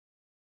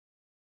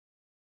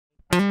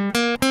Hi,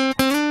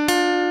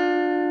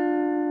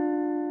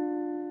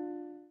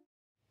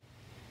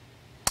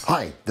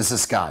 this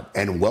is Scott,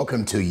 and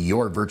welcome to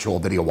your virtual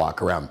video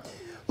walk around.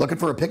 Looking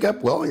for a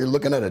pickup? Well, you're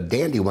looking at a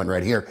dandy one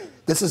right here.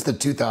 This is the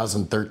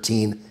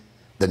 2013,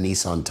 the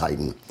Nissan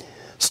Titan.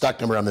 Stock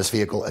number on this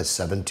vehicle is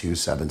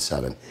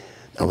 7277.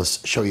 Now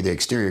let's show you the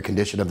exterior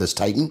condition of this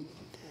Titan,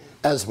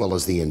 as well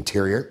as the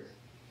interior.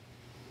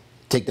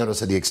 Take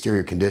notice of the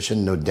exterior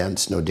condition. No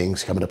dents, no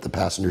dings coming up the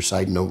passenger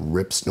side, no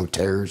rips, no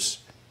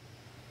tears,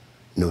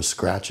 no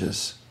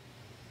scratches.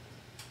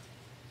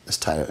 This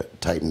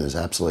Titan is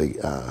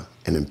absolutely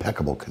in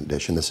impeccable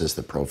condition. This is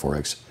the Pro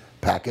 4X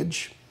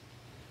package.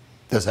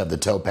 Does have the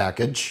tow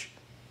package.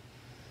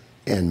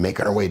 And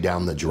making our way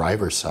down the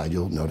driver's side,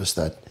 you'll notice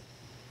that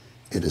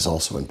it is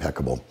also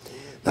impeccable.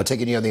 Now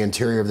taking you on the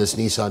interior of this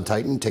Nissan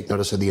Titan, take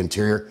notice of the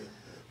interior.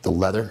 The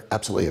leather,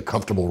 absolutely a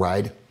comfortable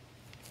ride.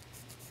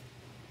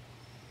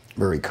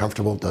 Very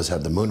comfortable. Does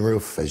have the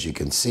moonroof, as you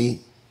can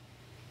see.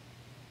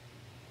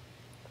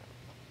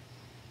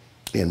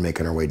 And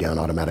making our way down,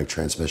 automatic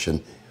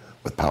transmission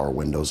with power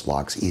windows,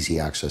 locks, easy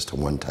access to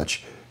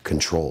one-touch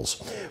controls.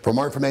 For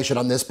more information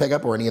on this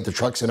pickup or any of the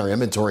trucks in our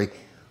inventory,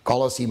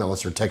 call us, email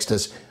us, or text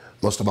us.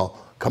 Most of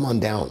all, come on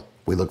down.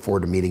 We look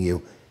forward to meeting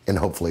you and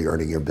hopefully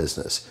earning your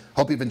business.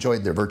 Hope you've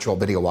enjoyed the virtual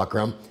video walk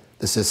around.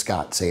 This is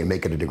Scott saying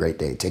make it a great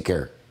day. Take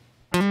care.